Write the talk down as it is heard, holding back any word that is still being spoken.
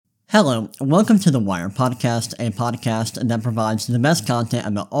Hello, and welcome to The Wire Podcast, a podcast that provides the best content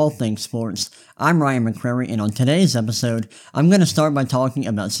about all things sports. I'm Ryan McCrary, and on today's episode, I'm going to start by talking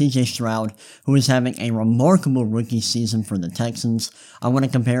about Stroud, who is having a remarkable rookie season for the Texans. I want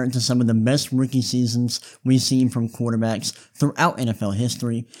to compare it to some of the best rookie seasons we've seen from quarterbacks throughout NFL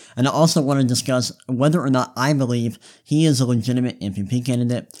history, and I also want to discuss whether or not I believe he is a legitimate MVP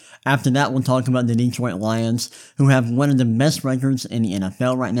candidate. After that, we'll talk about the Detroit Lions, who have one of the best records in the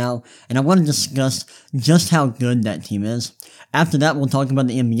NFL right now, and I want to discuss just how good that team is. After that, we'll talk about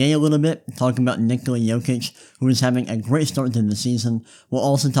the NBA a little bit, talk about Nikola Jokic, who is having a great start to the season. We'll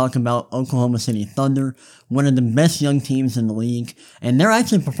also talk about Oklahoma City Thunder, one of the best young teams in the league, and they're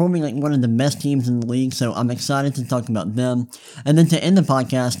actually performing like one of the best teams in the league, so I'm excited to talk about them. And then to end the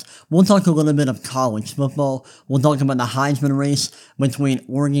podcast, we'll talk a little bit of college football. We'll talk about the Heisman race between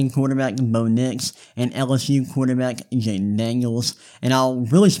Oregon quarterback Bo Nix and LSU quarterback Jayden Daniels, and I'll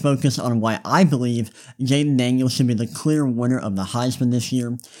really focus on why I believe Jayden Daniels should be the clear winner of the Heisman this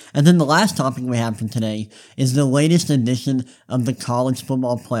year. And then the last topic we have for today is the latest edition of the college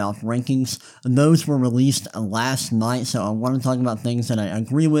football playoff rankings. Those were released last night, so I want to talk about things that I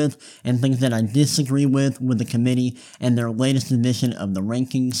agree with and things that I disagree with the committee and their latest edition of the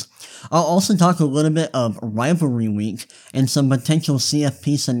rankings. I'll also talk a little bit of rivalry week and some potential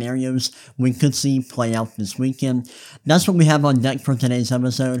CFP scenarios we could see play out this weekend. That's what we have on deck for today's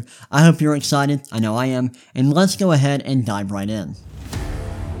episode. I hope you're excited. I know I am. And let's go ahead and dive right in.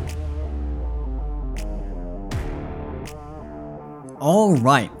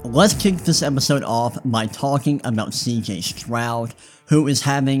 Alright, let's kick this episode off by talking about Stroud, who is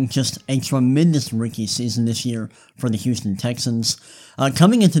having just a tremendous rookie season this year for the Houston Texans.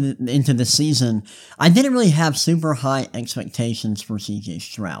 Coming into the season, I didn't really have super high expectations for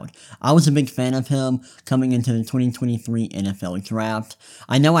Stroud. I was a big fan of him coming into the 2023 NFL Draft.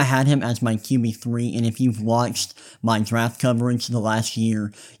 I know I had him as my QB3, and if you've watched my draft coverage the last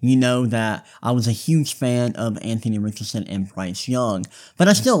year, you know that I was a huge fan of Anthony Richardson and Bryce Young, but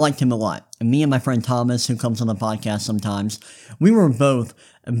I still liked him a lot. And me and my friend Thomas, who comes on the podcast sometimes, we were both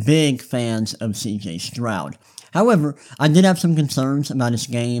big fans of Stroud. However, I did have some concerns about his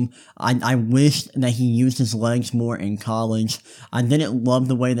game. I wished that he used his legs more in college. I didn't love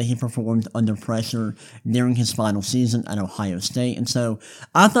the way that he performed under pressure during his final season at Ohio State, and so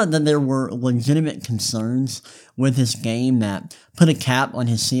I thought that there were legitimate concerns with his game that put a cap on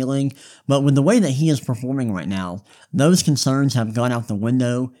his ceiling, but with the way that he is performing right now, those concerns have gone out the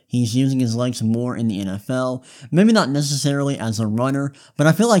window. He's using his legs more in the NFL, maybe not necessarily as a runner, but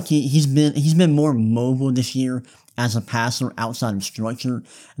I feel like he's been more mobile this year as a passer outside of structure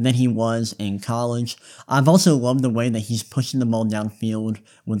than he was in college. I've also loved the way that he's pushing the ball downfield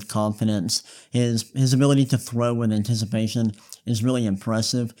with confidence. His ability to throw with anticipation is really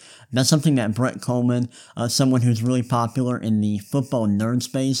impressive. That's something that Brett Coleman, someone who's really popular in the football nerd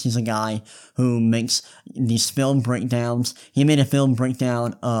space, he's a guy who makes these film breakdowns. He made a film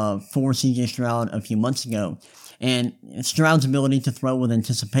breakdown for Stroud a few months ago. And Stroud's ability to throw with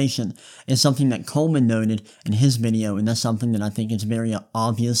anticipation is something that Coleman noted in his video, and that's something that I think is very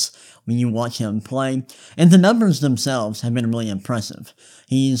obvious when you watch him play. And the numbers themselves have been really impressive.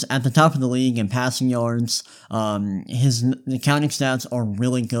 He's at the top of the league in passing yards. The counting stats are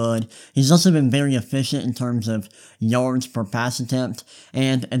really good. He's also been very efficient in terms of yards per pass attempt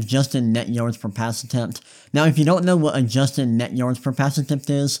and adjusted net yards per pass attempt. Now, if you don't know what adjusted net yards per pass attempt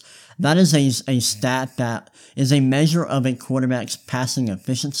is, that is a stat that is a measure of a quarterback's passing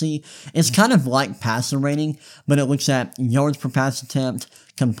efficiency. It's kind of like passer rating, but it looks at yards per pass attempt,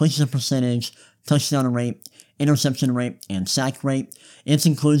 completion percentage, touchdown rate, interception rate, and sack rate. Its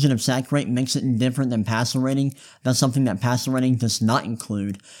inclusion of sack rate makes it different than passer rating. That's something that passer rating does not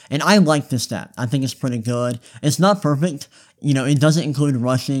include. And I like this stat. I think it's pretty good. It's not perfect. It doesn't include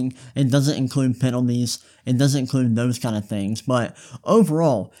rushing. It doesn't include penalties. It doesn't include those kind of things. But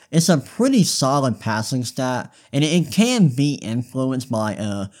overall, it's a pretty solid passing stat. And it can be influenced by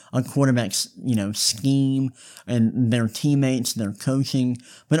a quarterback's, scheme and their teammates, their coaching.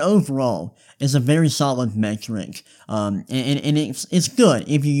 But overall, it's a very solid metric. And it's good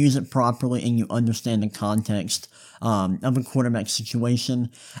if you use it properly and you understand the context of a quarterback situation.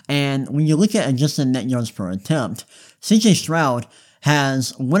 And when you look at adjusted net yards per attempt, Stroud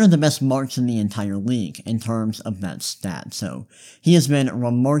has one of the best marks in the entire league in terms of that stat. So he has been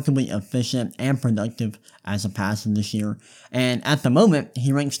remarkably efficient and productive as a passer this year. And at the moment,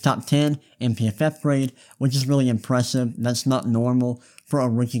 he ranks top 10 in PFF grade, which is really impressive. That's not normal for a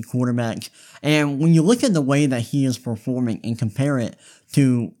rookie quarterback. And when you look at the way that he is performing and compare it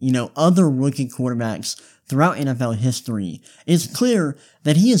to, other rookie quarterbacks throughout NFL history, it's clear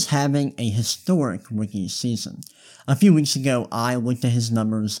that he is having a historic rookie season. A few weeks ago, I looked at his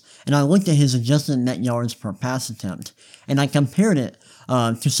numbers, and I looked at his adjusted net yards per pass attempt, and I compared it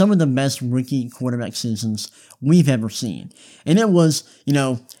to some of the best rookie quarterback seasons we've ever seen. And it was,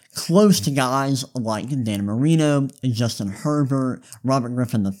 close to guys like Dan Marino, Justin Herbert, Robert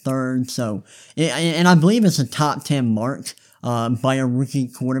Griffin III. So, and I believe it's a top 10 mark by a rookie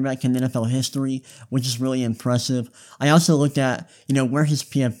quarterback in NFL history, which is really impressive. I also looked at, where his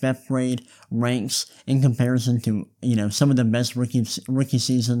PFF grade ranks in comparison to, some of the best rookie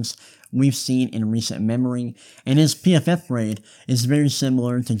seasons we've seen in recent memory. And his PFF grade is very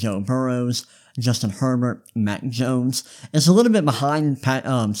similar to Joe Burrow's, Justin Herbert, Mac Jones. It's a little bit behind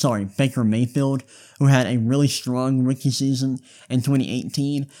Baker Mayfield, who had a really strong rookie season in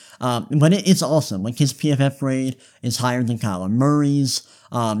 2018. But it's awesome. Like, his PFF grade is higher than Kyler Murray's.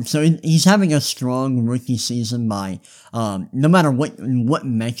 So he's having a strong rookie season by, no matter what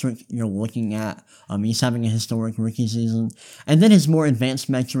metric you're looking at. He's having a historic rookie season. And then his more advanced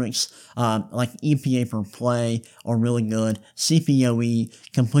metrics, like EPA per play, are really good.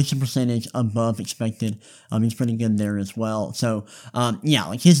 CPOE, completion percentage above expected. He's pretty good there as well. So,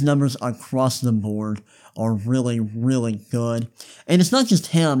 his numbers across the board are really, really good. And it's not just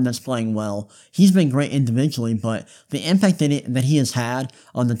him that's playing well. He's been great individually, but the impact that he has had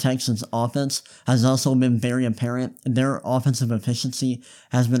on the Texans' offense has also been very apparent. Their offensive efficiency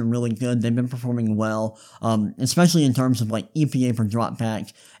has been really good. They've been performing well, especially in terms of like EPA per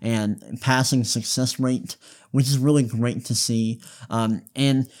dropback and passing success rate, which is really great to see.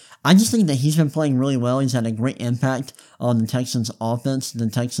 And I just think that he's been playing really well. He's had a great impact on the Texans' offense. The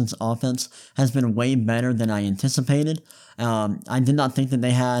Texans' offense has been way better than I anticipated. I did not think that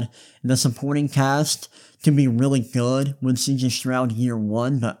they had the supporting cast to be really good with C.J. Stroud year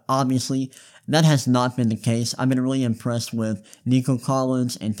one, but obviously that has not been the case. I've been really impressed with Nico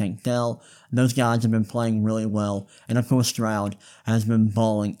Collins and Tank Dell. Those guys have been playing really well, and of course Stroud has been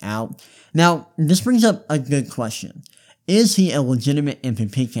balling out. Now, this brings up a good question. Is he a legitimate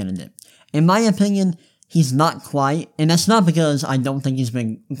MVP candidate? In my opinion, he's not quite, and that's not because I don't think he's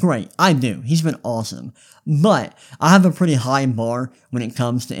been great. I do. He's been awesome. But I have a pretty high bar when it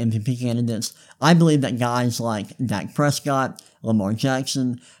comes to MVP candidates. I believe that guys like Dak Prescott, Lamar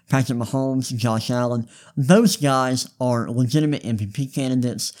Jackson, Patrick Mahomes, Josh Allen, those guys are legitimate MVP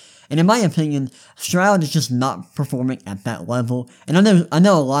candidates. And in my opinion, Stroud is just not performing at that level. And I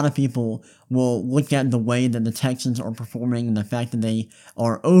know a lot of people will look at the way that the Texans are performing and the fact that they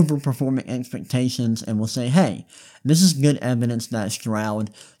are overperforming expectations and will say, hey, this is good evidence that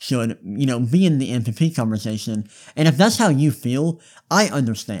Stroud should, be in the MVP conversation. And if that's how you feel, I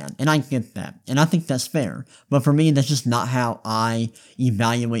understand, and I get that, and I think that's fair. But for me, that's just not how I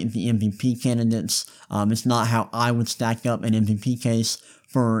evaluate the MVP candidates. It's not how I would stack up an MVP case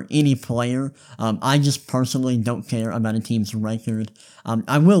for any player. I just personally don't care about a team's record.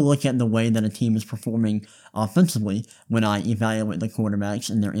 I will look at the way that a team is performing offensively when I evaluate the quarterbacks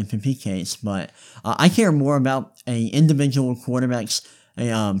in their MVP case, but I care more about an individual quarterback's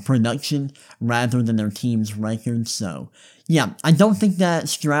production rather than their team's record. So, yeah, I don't think that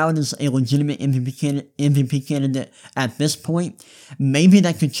Stroud is a legitimate MVP candidate at this point. Maybe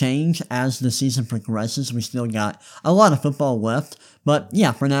that could change as the season progresses. We still got a lot of football left. But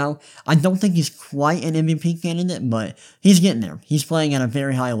yeah, for now, I don't think he's quite an MVP candidate, but he's getting there. He's playing at a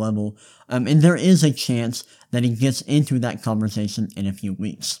very high level, and there is a chance that he gets into that conversation in a few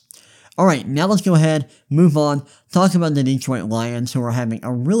weeks. Alright, now let's go ahead, move on, talk about the Detroit Lions, who are having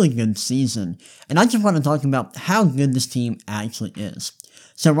a really good season. And I just want to talk about how good this team actually is.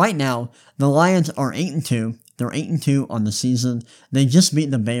 So right now, the Lions are 8-2. They're 8-2 on the season. They just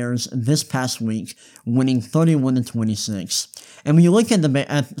beat the Bears this past week, winning 31-26. And when you look at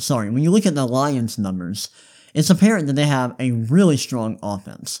the Lions numbers, it's apparent that they have a really strong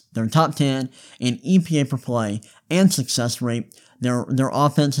offense. They're top 10 in EPA per play and success rate. Their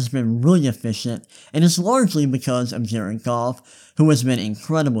offense has been really efficient, and it's largely because of Jared Goff, who has been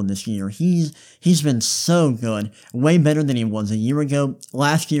incredible this year. He's been so good, way better than he was a year ago.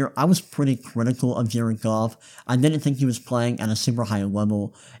 Last year, I was pretty critical of Jared Goff. I didn't think he was playing at a super high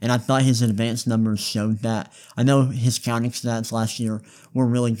level, and I thought his advanced numbers showed that. I know his counting stats last year were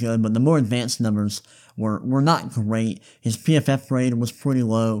really good, but the more advanced numbers were not great. His PFF grade was pretty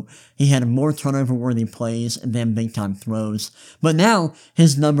low. He had more turnover-worthy plays than big-time throws. But now,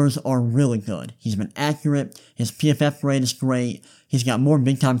 his numbers are really good. He's been accurate. His PFF grade is great. He's got more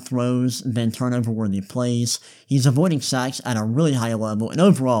big-time throws than turnover-worthy plays. He's avoiding sacks at a really high level. And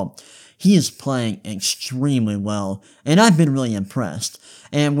overall, he is playing extremely well, and I've been really impressed.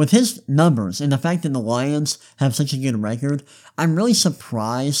 And with his numbers and the fact that the Lions have such a good record, I'm really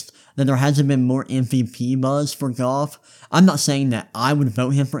surprised that there hasn't been more MVP buzz for Goff. I'm not saying that I would vote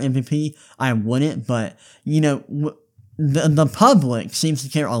him for MVP. I wouldn't, but, the public seems to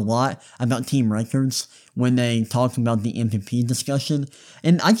care a lot about team records when they talk about the MVP discussion,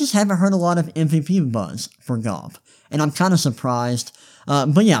 and I just haven't heard a lot of MVP buzz for Goff, and I'm kind of surprised.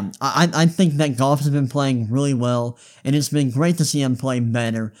 But yeah, I think that Goff has been playing really well, and it's been great to see him play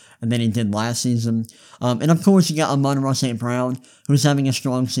better than he did last season. And of course, you got Amon-Ra St. Brown, who's having a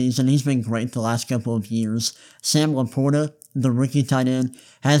strong season. He's been great the last couple of years. Sam Laporta, the rookie tight end,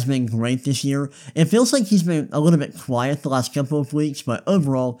 has been great this year. It feels like he's been a little bit quiet the last couple of weeks, but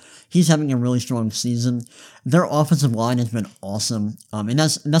overall, he's having a really strong season. Their offensive line has been awesome, and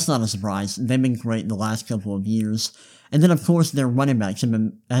that's not a surprise. They've been great the last couple of years. And then, of course, their running backs have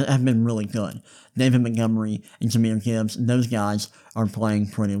been really good. David Montgomery and Jahmyr Gibbs, those guys are playing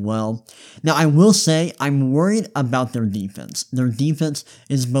pretty well. Now, I will say I'm worried about their defense. Their defense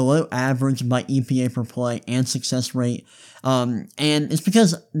is below average by EPA per play and success rate. And it's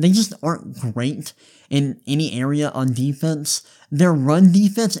because they just aren't great in any area on defense. Their run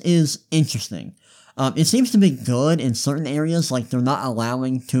defense is interesting. It seems to be good in certain areas, like they're not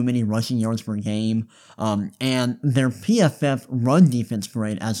allowing too many rushing yards per game, and their PFF run defense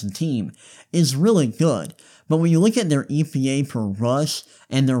grade as a team is really good. But when you look at their EPA per rush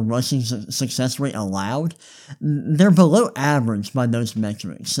and their rushing success rate allowed, they're below average by those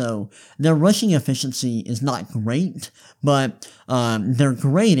metrics. So their rushing efficiency is not great, but their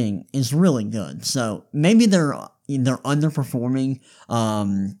grading is really good. So maybe they're underperforming,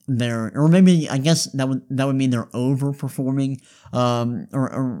 or maybe I guess that would mean they're overperforming,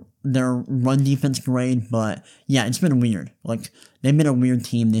 or their run defense grade. But yeah, it's been weird. Like, they've been a weird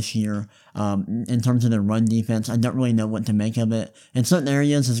team this year, in terms of their run defense. I don't really know what to make of it. In certain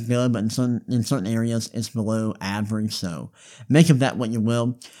areas it's good, but in certain areas it's below average. So make of that what you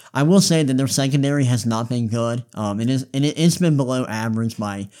will. I will say that their secondary has not been good. It's been below average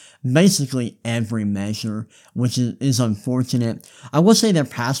by basically every measure, which is unfortunate. I will say their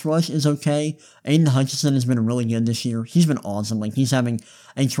pass rush is okay. Aiden Hutchinson has been really good this year. He's been awesome. Like, he's having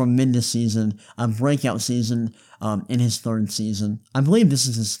a tremendous season, a breakout season, in his third season. I believe this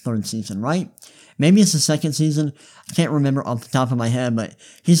is his third season, right? Maybe it's his second season. I can't remember off the top of my head, but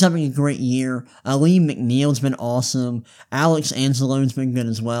he's having a great year. Aleem McNeil's been awesome. Alex Anzalone's been good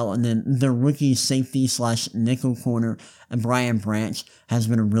as well. And then their rookie safety / nickel corner, Brian Branch, has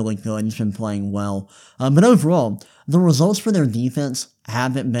been really good. He's been playing well. But overall, the results for their defense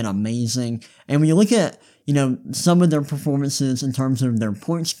haven't been amazing. And when you look at some of their performances in terms of their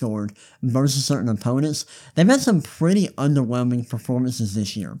points scored versus certain opponents, they've had some pretty underwhelming performances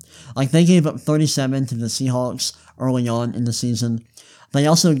this year. Like, they gave up 37 to the Seahawks early on in the season. They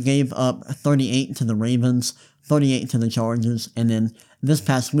also gave up 38 to the Ravens, 38 to the Chargers, and then this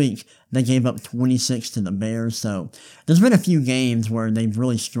past week, they gave up 26 to the Bears. So there's been a few games where they've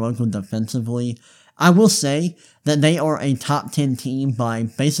really struggled defensively. I will say that they are a top 10 team by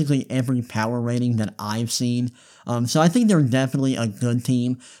basically every power rating that I've seen. So I think they're definitely a good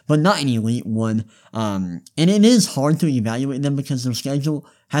team, but not an elite one. And it is hard to evaluate them because their schedule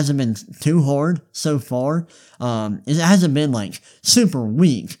hasn't been too hard so far. It hasn't been like super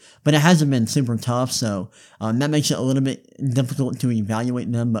weak, but it hasn't been super tough. So that makes it a little bit difficult to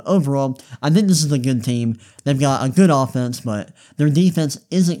evaluate them. But overall, I think this is a good team. They've got a good offense, but their defense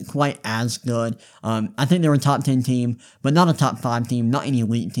isn't quite as good. I think they're a top 10 team, but not a top 5 team, not an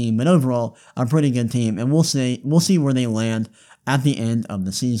elite team, but overall a pretty good team. And we'll see where they land at the end of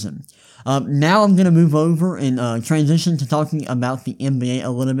the season. Now I'm going to move over and transition to talking about the NBA a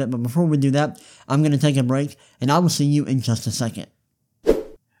little bit, but before we do that, I'm going to take a break, and I will see you in just a second.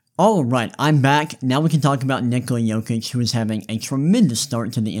 Alright, I'm back. Now we can talk about Nikola Jokic, who is having a tremendous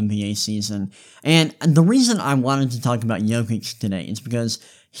start to the NBA season. And the reason I wanted to talk about Jokic today is because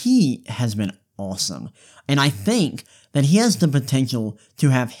he has been awesome. And I think that he has the potential to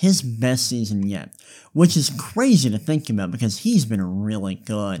have his best season yet, which is crazy to think about because he's been really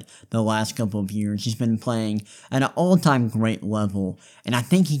good the last couple of years. He's been playing at an all-time great level, and I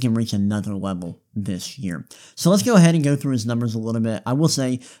think he can reach another level this year. So let's go ahead and go through his numbers a little bit. I will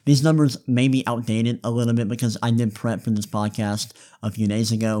say these numbers may be outdated a little bit because I did prep for this podcast a few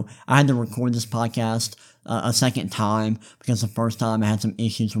days ago. I had to record this podcast a second time because the first time I had some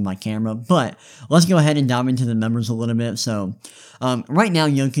issues with my camera. But let's go ahead and dive into the numbers a little bit. So right now,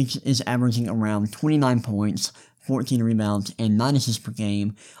 Jokic is averaging around 29 points, 14 rebounds, and 9 assists per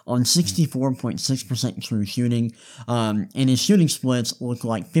game on 64.6% true shooting. And his shooting splits look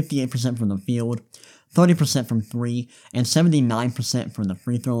like 58% from the field, 30% from 3, and 79% from the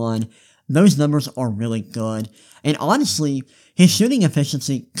free throw line. Those numbers are really good. And honestly, his shooting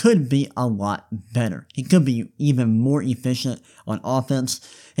efficiency could be a lot better. He could be even more efficient on offense.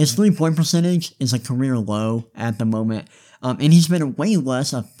 His three-point percentage is a career low at the moment. And he's been way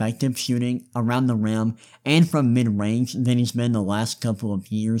less effective shooting around the rim and from mid-range than he's been the last couple of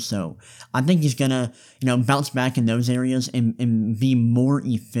years. So I think he's going to, bounce back in those areas and be more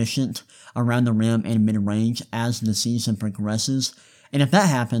efficient around the rim and mid-range as the season progresses. And if that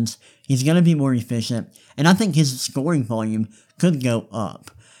happens, he's going to be more efficient. And I think his scoring volume could go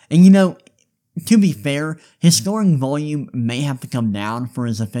up. And to be fair, his scoring volume may have to come down for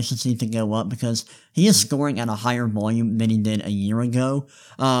his efficiency to go up because he is scoring at a higher volume than he did a year ago.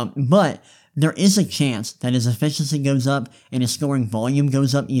 But there is a chance that his efficiency goes up and his scoring volume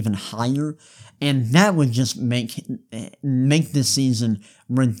goes up even higher. And that would just make this season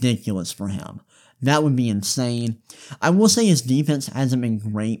ridiculous for him. That would be insane. I will say his defense hasn't been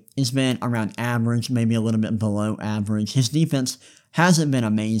great. It's been around average, maybe a little bit below average. His defense hasn't been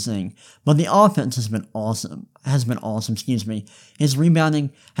amazing, but the offense has been awesome. His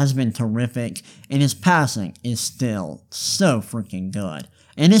rebounding has been terrific, and his passing is still so freaking good.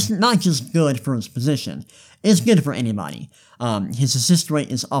 And it's not just good for his position. It's good for anybody. His assist rate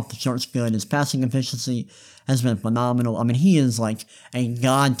is off the charts good. His passing efficiency has been phenomenal. I mean, he is like a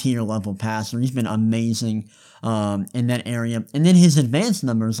god-tier level passer. He's been amazing in that area. And then his advanced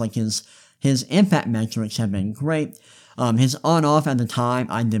numbers, like his impact metrics have been great. His on-off at the time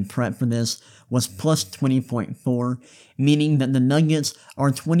I did prep for this was plus 20.4, meaning that the Nuggets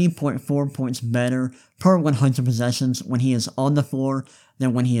are 20.4 points better per 100 possessions when he is on the floor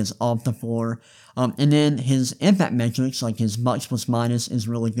than when he is off the floor. And then his impact metrics, like his box plus minus, is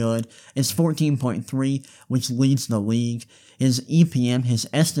really good. It's 14.3, which leads the league. His EPM, his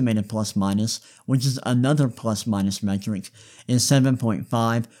estimated plus minus, which is another plus minus metric, is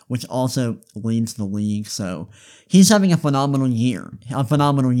 7.5, which also leads the league. So he's having a phenomenal year.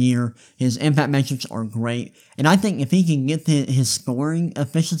 His impact metrics are great. And I think if he can get his scoring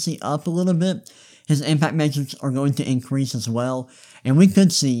efficiency up a little bit, his impact metrics are going to increase as well. And we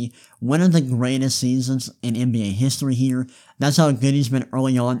could see one of the greatest seasons in NBA history here. That's how good he's been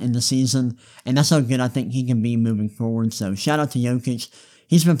early on in the season. And that's how good I think he can be moving forward. So shout out to Jokic.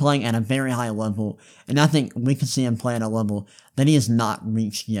 He's been playing at a very high level. And I think we can see him play at a level that he has not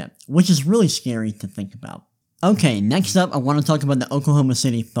reached yet, which is really scary to think about. Okay, next up, I want to talk about the Oklahoma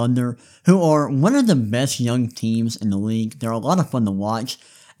City Thunder, who are one of the best young teams in the league. They're a lot of fun to watch.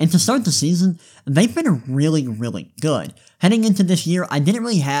 And to start the season, they've been really, really good. Heading into this year, I didn't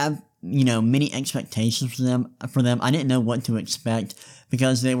really have, many expectations for them. I didn't know what to expect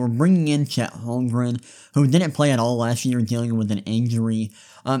because they were bringing in Chet Holmgren, who didn't play at all last year, dealing with an injury.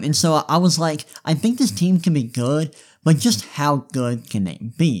 And so I was like, I think this team can be good, but just how good can they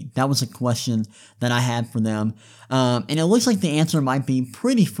be? That was a question that I had for them. And it looks like the answer might be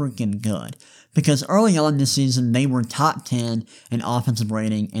pretty freaking good. Because early on this season, they were top 10 in offensive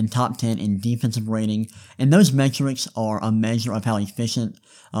rating and top 10 in defensive rating. And those metrics are a measure of how efficient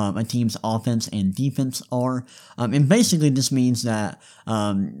a team's offense and defense are. And basically this means that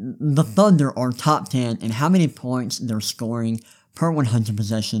the Thunder are top 10 in how many points they're scoring per 100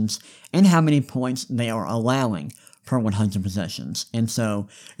 possessions and how many points they are allowing per 100 possessions. And so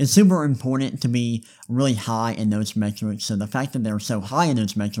it's super important to be really high in those metrics. So the fact that they're so high in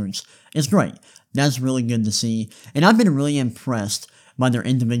those metrics is great. That's really good to see. And I've been really impressed by their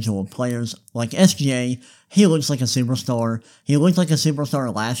individual players. Like SGA, he looks like a superstar. He looked like a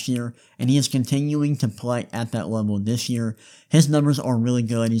superstar last year, and he is continuing to play at that level this year. His numbers are really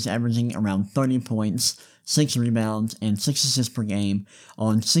good. He's averaging around 30 points, 6 rebounds, and 6 assists per game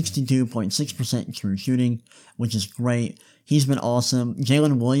on 62.6% true shooting, which is great. He's been awesome.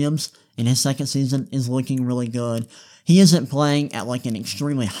 Jalen Williams, in his second season, is looking really good. He isn't playing at like an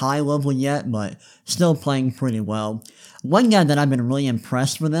extremely high level yet, but still playing pretty well. One guy that I've been really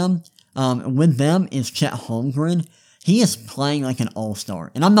impressed with them is Chet Holmgren. He is playing like an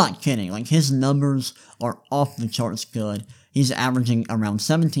all-star, and I'm not kidding. Like, his numbers are off the charts good. He's averaging around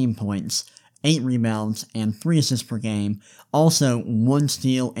 17 points, 8 rebounds, and 3 assists per game. Also, 1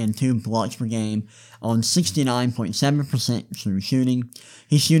 steal and 2 blocks per game on 69.7% true shooting.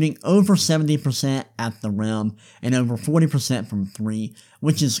 He's shooting over 70% at the rim and over 40% from 3,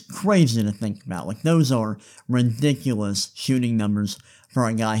 which is crazy to think about. Like, those are ridiculous shooting numbers for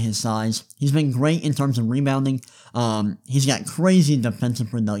a guy his size. He's been great in terms of rebounding. He's got crazy defensive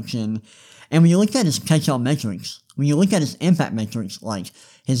production. And when you look at his catch-all metrics, when you look at his impact metrics, like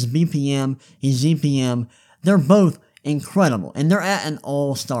his BPM, his ZPM, they're both incredible. And they're at an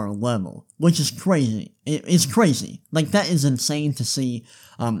all-star level, which is crazy. It's crazy. Like, that is insane to see.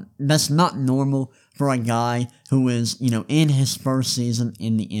 That's not normal for a guy who is, in his first season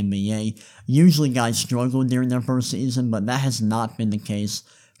in the NBA. Usually guys struggle during their first season, but that has not been the case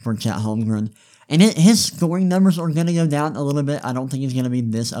for Chet Holmgren. And his scoring numbers are going to go down a little bit. I don't think he's going to be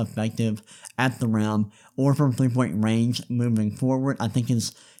this effective at the rim or from three-point range moving forward. I think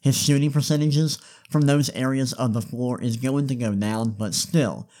his shooting percentages from those areas of the floor is going to go down, but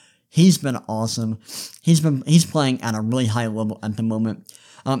still, he's been awesome. He's playing at a really high level at the moment.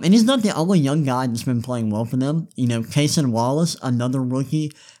 And he's not the only young guy that's been playing well for them. Cason Wallace, another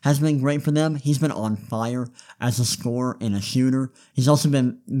rookie, has been great for them. He's been on fire as a scorer and a shooter. He's also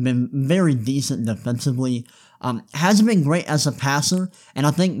been very decent defensively. Hasn't been great as a passer, and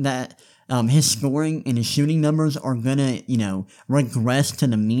I think that his scoring and his shooting numbers are gonna, regress to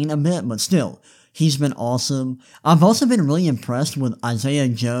the mean a bit, but still, he's been awesome. I've also been really impressed with Isaiah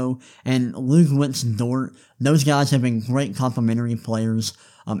Joe and Luke Wentz-Dort. Those guys have been great complementary players.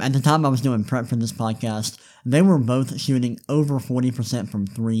 At the time I was doing prep for this podcast, they were both shooting over 40% from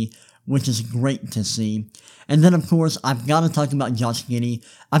three, which is great to see. And then, of course, I've got to talk about Josh Giddey.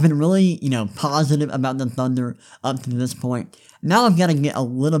 I've been really, positive about the Thunder up to this point. Now I've got to get a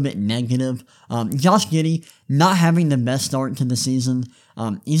little bit negative. Josh Giddey not having the best start to the season.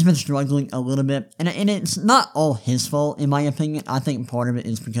 He's been struggling a little bit, and it's not all his fault, in my opinion. I think part of it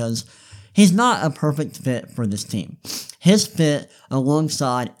is because he's not a perfect fit for this team. His fit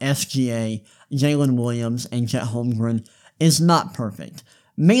alongside SGA, Jalen Williams, and Chet Holmgren is not perfect.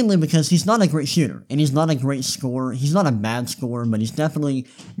 Mainly because he's not a great shooter, and he's not a great scorer. He's not a bad scorer, but he's definitely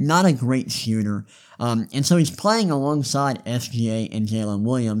not a great shooter. And so he's playing alongside SGA and Jalen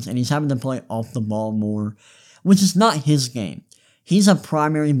Williams, and he's having to play off the ball more, which is not his game. He's a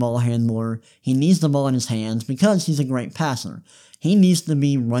primary ball handler. He needs the ball in his hands because he's a great passer. He needs to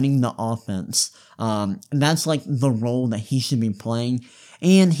be running the offense. That's like the role that he should be playing,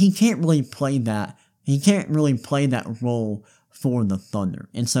 and he can't really play that. He can't really play that role for the Thunder.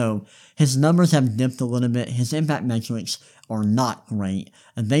 And so his numbers have dipped a little bit. His impact metrics are not great.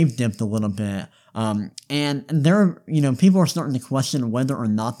 They've dipped a little bit. And there, people are starting to question whether or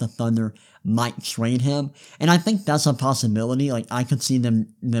not the Thunder might trade him. And I think that's a possibility. Like, I could see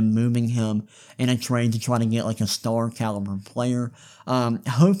them moving him in a trade to try to get like a star caliber player.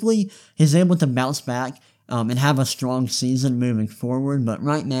 Hopefully he's able to bounce back and have a strong season moving forward. But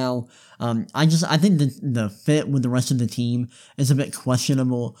right now, I think the fit with the rest of the team is a bit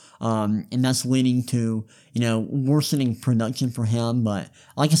questionable, and that's leading to, worsening production for him. But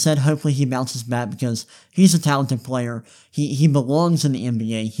like I said, hopefully he bounces back because he's a talented player. He belongs in the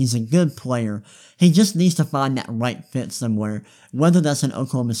NBA. He's a good player. He just needs to find that right fit somewhere, whether that's in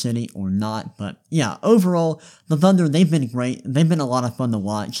Oklahoma City or not. But yeah, overall, the Thunder, they've been great. They've been a lot of fun to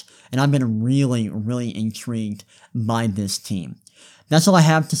watch, and I've been really, really intrigued by this team. That's all I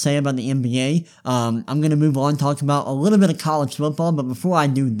have to say about the NBA. I'm going to move on, talk about a little bit of college football, but before I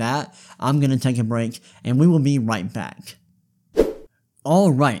do that, I'm going to take a break, and we will be right back.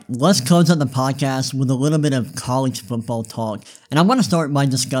 Alright, let's close out the podcast with a little bit of college football talk, and I want to start by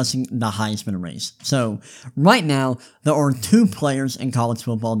discussing the Heisman race. So, right now, there are two players in college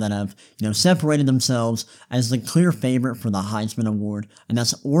football that have, separated themselves as the clear favorite for the Heisman Award, and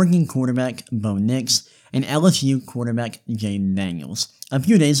that's Oregon quarterback Bo Nix and LSU quarterback Jayden Daniels. A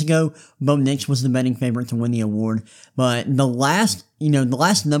few days ago, Bo Nix was the betting favorite to win the award, but the last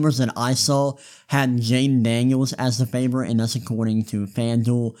numbers that I saw had Jayden Daniels as the favorite, and that's according to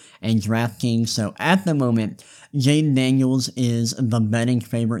FanDuel and DraftKings. So at the moment, Jayden Daniels is the betting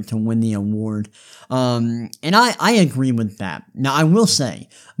favorite to win the award. And I agree with that. Now, I will say,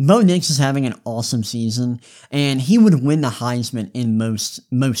 Bo Nix is having an awesome season, and he would win the Heisman in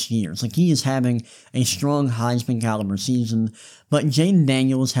most years. Like, he is having a strong Heisman caliber season, but Jayden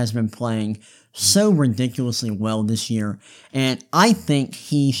Daniels has been playing so ridiculously well this year, and I think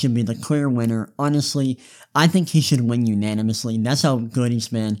he should be the clear winner. Honestly, I think he should win unanimously. That's how good he's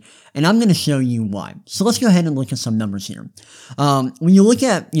been, and I'm going to show you why. So let's go ahead and look at some numbers here. When you look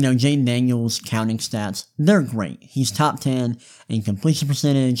at, Jayden Daniels' counting stats, they're great. He's top 10 in completion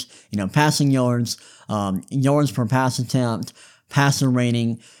percentage, passing yards, yards per pass attempt, passer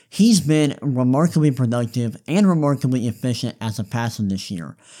rating. he's been remarkably productive and remarkably efficient as a passer this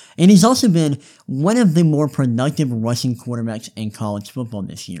year. And he's also been one of the more productive rushing quarterbacks in college football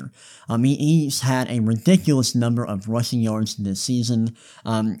this year. He's had a ridiculous number of rushing yards this season,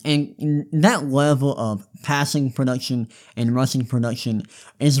 and that level of passing production and rushing production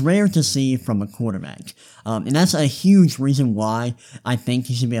is rare to see from a quarterback. And that's a huge reason why I think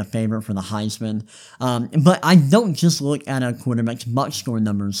he should be a favorite for the Heisman. But I don't just look at a quarterback's box score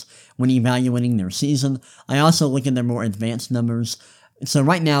numbers when evaluating their season. I also look at their more advanced numbers. So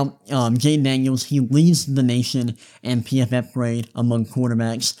right now, Jayden Daniels, he leads the nation in PFF grade among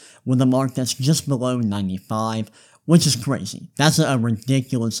quarterbacks with a mark that's just below 95, which is crazy. That's a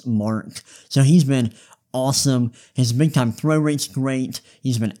ridiculous mark. So he's been awesome. His big-time throw rate's great.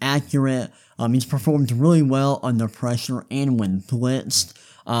 He's been accurate. He's performed really well under pressure and when blitzed.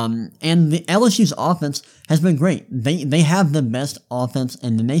 And the LSU's offense has been great. They have the best offense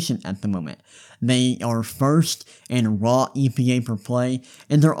in the nation at the moment. They are first in raw EPA per play,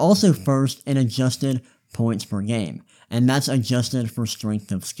 and they're also first in adjusted points per game. And that's adjusted for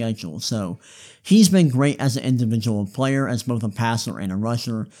strength of schedule. So he's been great as an individual player, as both a passer and a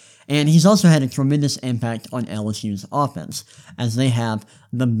rusher. And he's also had a tremendous impact on LSU's offense, as they have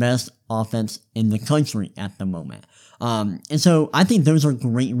the best offense in the country at the moment. And so I think those are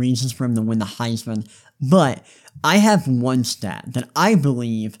great reasons for him to win the Heisman. But I have one stat that I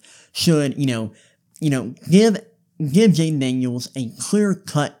believe should, give Jayden Daniels a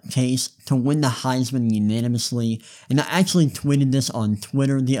clear-cut case to win the Heisman unanimously. And I actually tweeted this on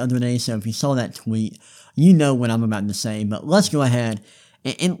Twitter the other day, so if you saw that tweet, you know what I'm about to say. But let's go ahead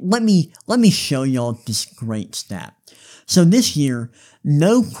and let me show y'all this great stat. So this year,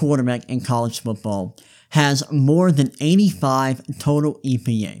 no quarterback in college football has more than 85 total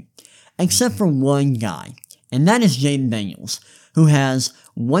EPA, except for one guy, and that is Jayden Daniels, who has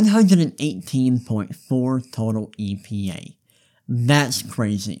 118.4 total EPA. That's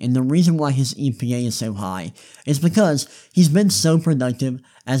crazy, and the reason why his EPA is so high is because he's been so productive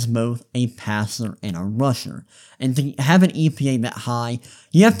as both a passer and a rusher. And to have an EPA that high,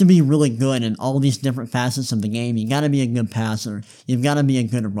 you have to be really good in all these different facets of the game. You gotta be a good passer, you've gotta be a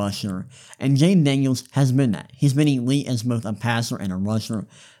good rusher, and Jayden Daniels has been that. He's been elite as both a passer and a rusher.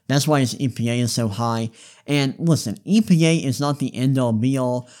 That's why his EPA is so high. And listen, EPA is not the end-all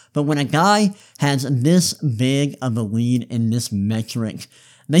be-all, but when a guy has this big of a lead in this metric,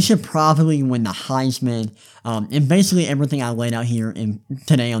 they should probably win the Heisman. And basically everything I laid out here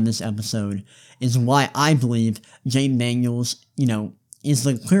today on this episode is why I believe Jayden Daniels, is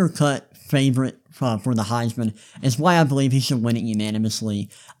the clear-cut favorite for the Heisman. It's why I believe he should win it unanimously.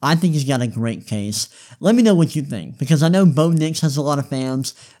 I think he's got a great case. Let me know what you think, because I know Bo Nix has a lot of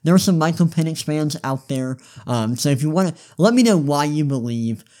fans. There are some Michael Penix fans out there. So if you want to, let me know why you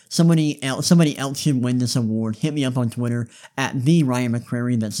believe somebody else should win this award. Hit me up on Twitter at the Ryan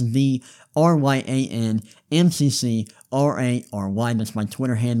McCrary. That's the RyanMCCRary. That's my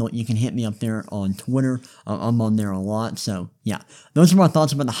Twitter handle. You can hit me up there on Twitter. I'm on there a lot. So yeah, those are my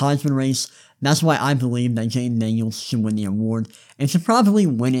thoughts about the Heisman race. That's why I believe that Jayden Daniels should win the award and should probably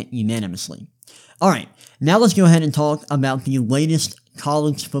win it unanimously. Alright, now let's go ahead and talk about the latest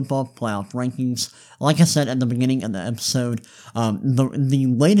college football playoff rankings. Like I said at the beginning of the episode, the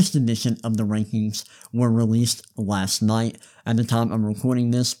latest edition of the rankings were released last night. At the time I'm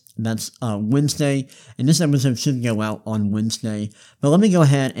recording this, that's Wednesday, and this episode should go out on Wednesday. But let me go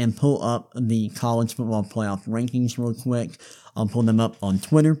ahead and pull up the college football playoff rankings real quick. I'll pull them up on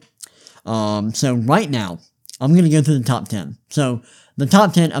Twitter. So right now, I'm going to go through the top 10. So the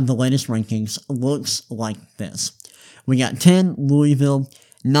top 10 of the latest rankings looks like this. We got 10 Louisville,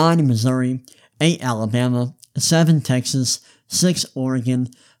 9 Missouri, 8 Alabama, 7 Texas, 6 Oregon,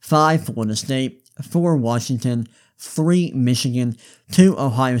 5 Florida State, 4 Washington, 3 Michigan, 2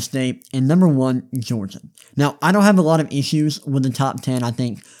 Ohio State, and number 1 Georgia. Now, I don't have a lot of issues with the top 10. I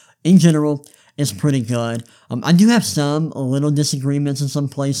think, in general, it's pretty good. I do have some little disagreements in some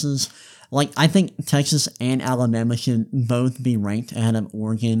places. Like, I think Texas and Alabama should both be ranked ahead of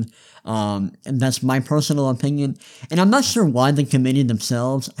Oregon. And that's my personal opinion. And I'm not sure why the committee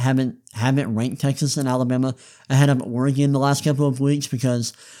themselves haven't ranked Texas and Alabama ahead of Oregon the last couple of weeks,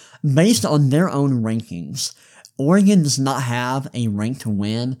 because based on their own rankings, Oregon does not have a rank to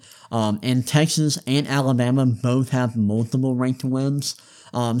win, and Texas and Alabama both have multiple ranked wins.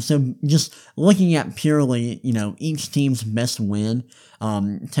 So just looking at purely, each team's best win,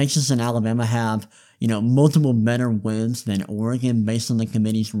 Texas and Alabama have, multiple better wins than Oregon based on the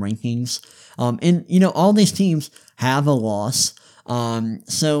committee's rankings. And all these teams have a loss.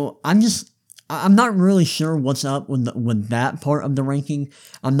 So I'm not really sure what's up with that part of the ranking.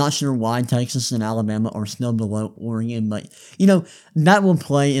 I'm not sure why Texas and Alabama are still below Oregon, but that will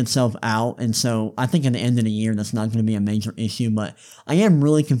play itself out. And so I think at the end of the year, that's not going to be a major issue. But I am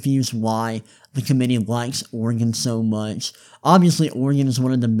really confused why the committee likes Oregon so much. Obviously, Oregon is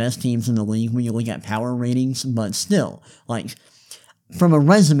one of the best teams in the league when you look at power ratings, but still, like, from a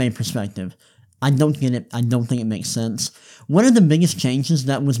resume perspective, I don't get it. I don't think it makes sense. One of the biggest changes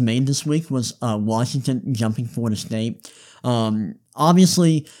that was made this week was Washington jumping Florida State.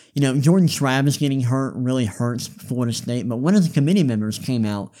 Obviously, Jordan Travis getting hurt really hurts Florida State, but one of the committee members came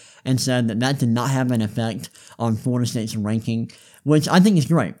out and said that did not have an effect on Florida State's ranking, which I think is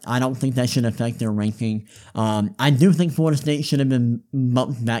great. I don't think that should affect their ranking. I do think Florida State should have been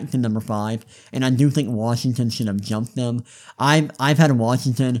bumped back to number 5, and I do think Washington should have jumped them. I've had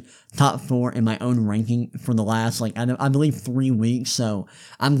Washington top 4 in my own ranking for the last, I believe 3 weeks, so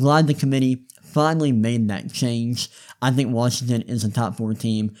I'm glad the committee finally made that change. I think Washington is a top 4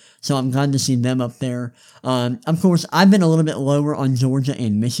 team, so I'm glad to see them up there. Of course, I've been a little bit lower on Georgia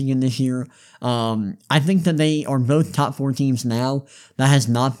and Michigan this year. I think that they are both top 4 teams now. That has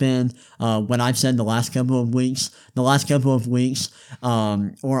not been what I've said the last couple of weeks. The last couple of weeks,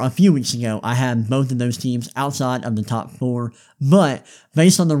 or a few weeks ago, I had both of those teams outside of the top 4. But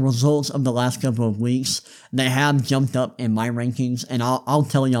based on the results of the last couple of weeks, they have jumped up in my rankings, and I'll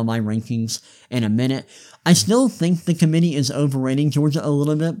tell y'all my rankings in a minute. I still think the committee is overrating Georgia a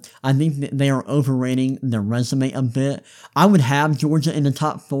little bit. I think that they are overrating their resume a bit. I would have Georgia in the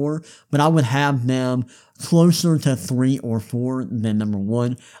top 4, but I would have them closer to 3 or 4 than number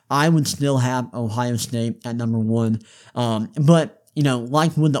 1. I would still have Ohio State at number 1. But,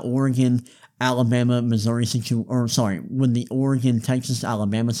 like with the Oregon, Alabama, Missouri with the Oregon, Texas,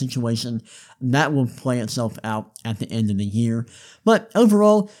 Alabama situation, that will play itself out at the end of the year. But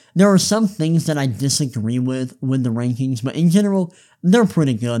overall, there are some things that I disagree with the rankings, but in general, they're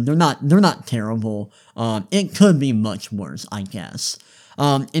pretty good. They're not terrible. It could be much worse, I guess.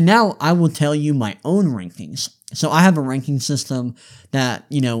 And now I will tell you my own rankings. So I have a ranking system that,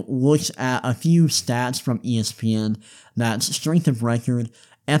 looks at a few stats from ESPN. That's strength of record,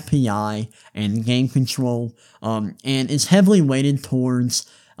 FPI, and game control, and it's heavily weighted towards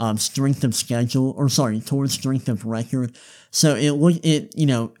strength of towards strength of record. So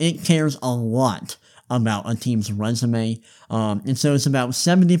it cares a lot about a team's resume, and so it's about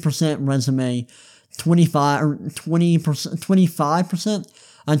 70% resume,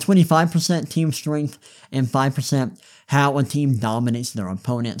 25% team strength, and 5% how a team dominates their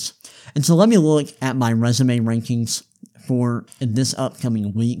opponents. And so let me look at my resume rankings for this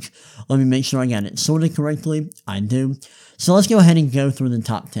upcoming week. Let me make sure I got it sorted correctly. I do. So let's go ahead and go through the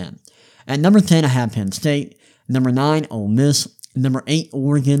top 10. At number 10, I have Penn State. Number 9, Ole Miss. Number 8,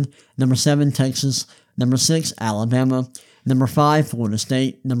 Oregon. Number 7, Texas. Number 6, Alabama. Number 5, Florida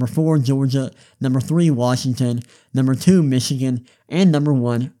State. Number 4, Georgia. Number 3, Washington. Number 2, Michigan. And number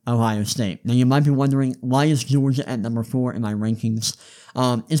 1, Ohio State. Now you might be wondering, why is Georgia at number 4 in my rankings?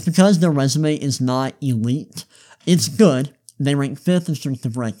 It's because their resume is not elite. It's good. They rank 5th in strength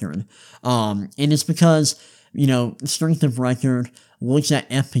of record. And it's because, strength of record looks at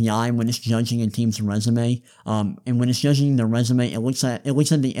FPI when it's judging a team's resume. And when it's judging their resume, it looks at the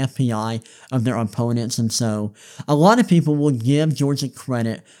FPI of their opponents. And so a lot of people will give Georgia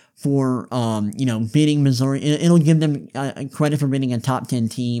credit for, beating Missouri. It'll give them credit for beating a top 10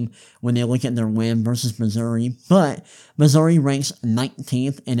 team when they look at their win versus Missouri. But Missouri ranks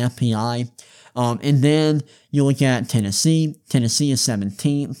 19th in FPI. And then you look at Tennessee. Tennessee is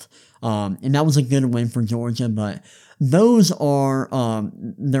 17th. And that was a good win for Georgia, but those are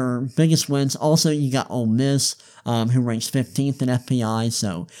their biggest wins. Also, you got Ole Miss, who ranks 15th in FPI.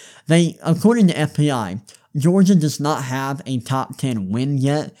 So according to FPI, Georgia does not have a top 10 win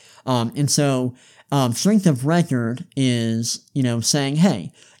yet. And so strength of record is, saying,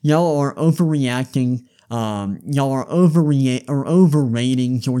 hey, y'all are overreacting. Y'all are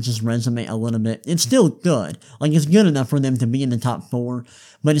overrating Georgia's resume a little bit. It's still good. It's good enough for them to be in the top 4,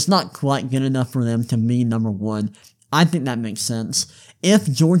 but it's not quite good enough for them to be number 1. I think that makes sense. If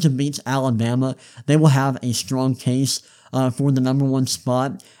Georgia beats Alabama, they will have a strong case for the number 1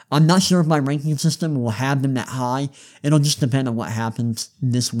 spot. I'm not sure if my ranking system will have them that high. It'll just depend on what happens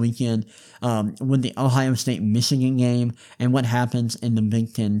this weekend with the Ohio State-Michigan game and what happens in the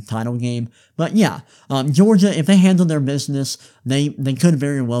Big Ten title game. But yeah, Georgia, if they handle their business, they could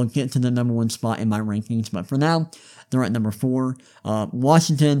very well get to the number 1 spot in my rankings. But for now, they're at number 4.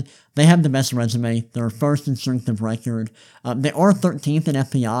 Washington, they have the best resume. They're 1st in strength of record. They are 13th in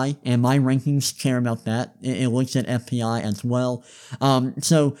FPI, and my rankings care about that. It looks at FPI as well.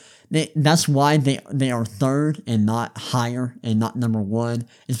 So that's why they are third and not higher and not number one.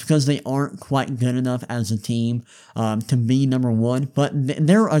 It's because they aren't quite good enough as a team to be number one. But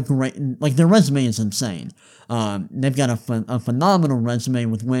they're a great, like, their resume is insane. They've got a phenomenal resume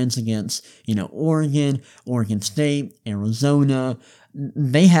with wins against, Oregon, Oregon State, Arizona.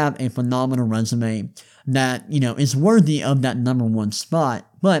 They have a phenomenal resume that, is worthy of that number one spot,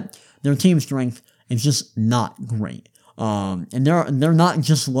 but their team strength is just not great. And they're not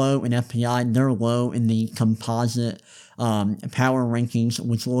just low in FPI, they're low in the composite power rankings,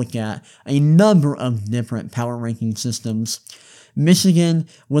 which look at a number of different power ranking systems. Michigan,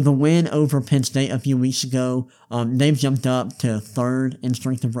 with a win over Penn State a few weeks ago, they've jumped up to third in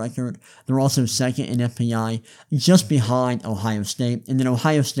strength of record. They're also second in FPI, just behind Ohio State. And then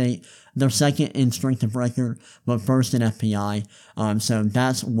Ohio State, they're second in strength of record, but first in FPI. So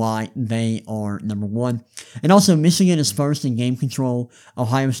that's why they are number one. And also, Michigan is first in game control.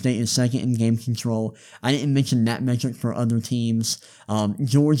 Ohio State is second in game control. I didn't mention that metric for other teams.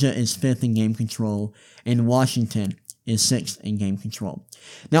 Georgia is fifth in game control, and Washington is sixth in game control.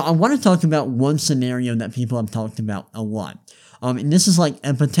 Now, I want to talk about one scenario that people have talked about a lot. And this is like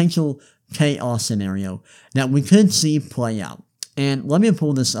a potential chaos scenario that we could see play out. And let me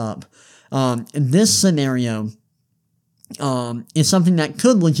pull this up. This scenario is something that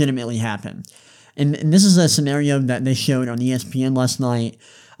could legitimately happen. And this is a scenario that they showed on ESPN last night.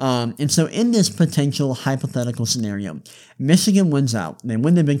 And so in this potential hypothetical scenario, Michigan wins out. They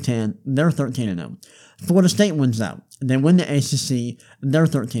win the Big Ten. They're 13-0. Florida State wins out. They win the ACC. They're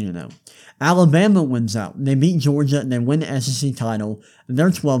 13-0. Alabama wins out. They beat Georgia. They win the SEC title.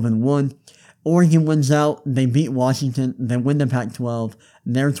 They're 12-1. Oregon wins out. They beat Washington. They win the Pac-12.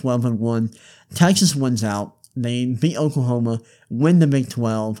 They're 12-1. Texas wins out. They beat Oklahoma. Win the Big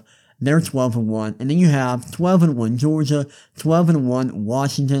 12. They're 12-1. And then you have 12-1 Georgia, 12-1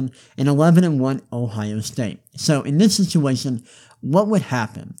 Washington, and 11-1 Ohio State. So in this situation, what would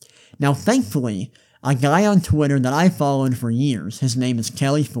happen? Now, thankfully, a guy on Twitter that I followed for years, his name is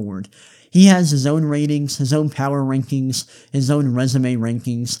Kelly Ford. He has his own ratings, his own power rankings, his own resume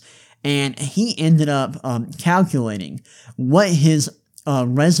rankings, and he ended up calculating what his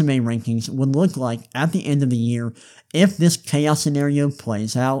resume rankings would look like at the end of the year if this chaos scenario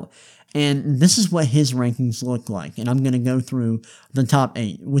plays out. And this is what his rankings look like. And I'm going to go through the top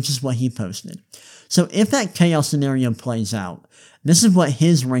 8, which is what he posted. So if that chaos scenario plays out, this is what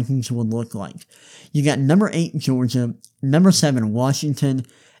his rankings would look like. You got number 8, Georgia, number 7, Washington,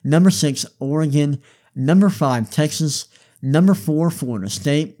 number 6, Oregon, number 5, Texas, number 4, Florida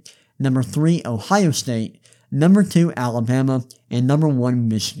State, number 3, Ohio State, number 2, Alabama, and number 1,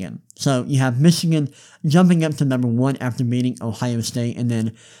 Michigan. So you have Michigan jumping up to number 1 after beating Ohio State, and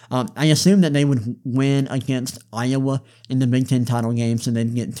then I assume that they would win against Iowa in the Big Ten title game, so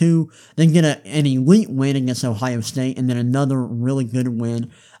they'd get an elite win against Ohio State, and then another really good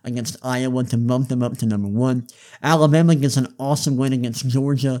win against Iowa to bump them up to number 1. Alabama gets an awesome win against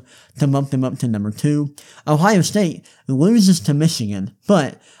Georgia to bump them up to number 2. Ohio State loses to Michigan,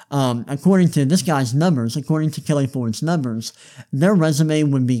 but according to this guy's numbers, according to Kelly Ford's numbers, their resume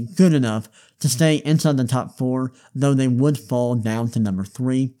would be good enough to stay inside the top 4, though they would fall down to number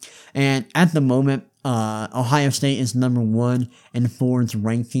 3. And at the moment, Ohio State is number 1 in Ford's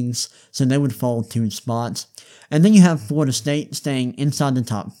rankings, so they would fall 2 spots. And then you have Florida State staying inside the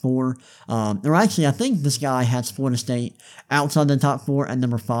top 4. Or actually, I think this guy has Florida State outside the top 4 at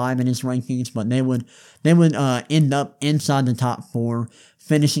number 5 in his rankings, but they would end up inside the top 4,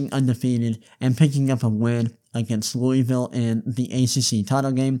 finishing undefeated and picking up a win against Louisville in the ACC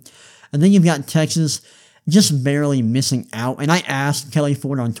title game. And then you've got Texas just barely missing out. And I asked Kelly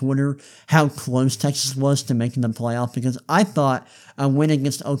Ford on Twitter how close Texas was to making the playoff, because I thought a win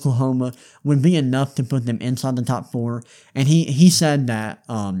against Oklahoma would be enough to put them inside the top 4. And he said that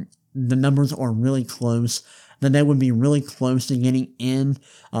the numbers are really close, that they would be really close to getting in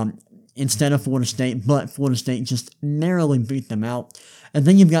instead of Florida State, but Florida State just narrowly beat them out. And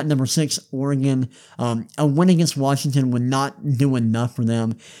then you've got number 6, Oregon. A win against Washington would not do enough for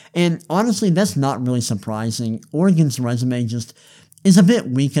them. And honestly, that's not really surprising. Oregon's resume just is a bit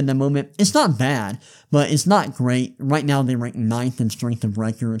weak at the moment. It's not bad, but it's not great. Right now, they rank 9th in strength of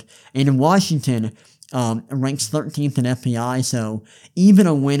record. And in Washington, ranks 13th in FPI, so even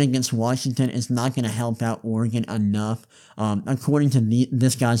a win against Washington is not going to help out Oregon enough, according to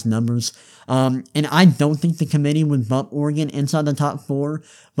this guy's numbers. And I don't think the committee would bump Oregon inside the top 4,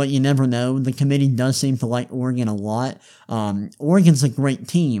 but you never know. The committee does seem to like Oregon a lot. Oregon's a great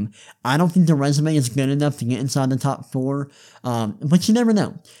team. I don't think the resume is good enough to get inside the top 4, but you never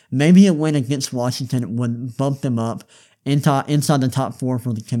know. Maybe a win against Washington would bump them up inside the top 4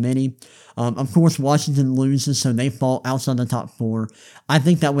 for the committee. Of course, Washington loses, so they fall outside the top 4. I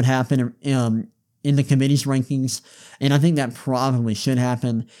think that would happen in the committee's rankings, and I think that probably should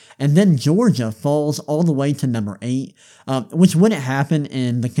happen. And then Georgia falls all the way to number 8, which wouldn't happen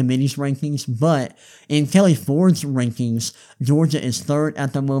in the committee's rankings, but in Kelly Ford's rankings, Georgia is 3rd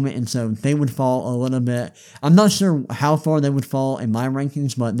at the moment, and so they would fall a little bit. I'm not sure how far they would fall in my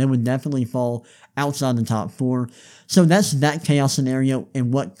rankings, but they would definitely fall outside the top 4. So that's that chaos scenario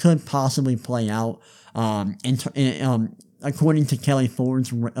and what could possibly play out according to Kelly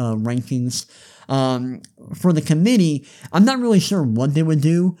Ford's rankings. For the committee, I'm not really sure what they would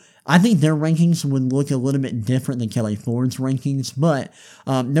do. I think their rankings would look a little bit different than Kelly Ford's rankings, but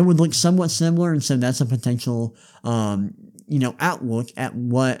they would look somewhat similar, and so that's a potential outlook at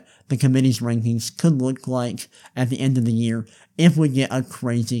what the committee's rankings could look like at the end of the year if we get a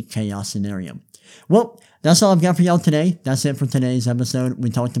crazy chaos scenario. Well, that's all I've got for y'all today. That's it for today's episode. We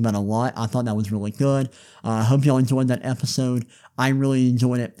talked about a lot. I thought that was really good. I hope y'all enjoyed that episode. I really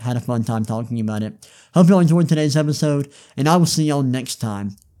enjoyed it. Had a fun time talking about it. Hope y'all enjoyed today's episode, and I will see y'all next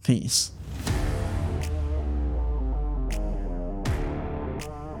time. Peace.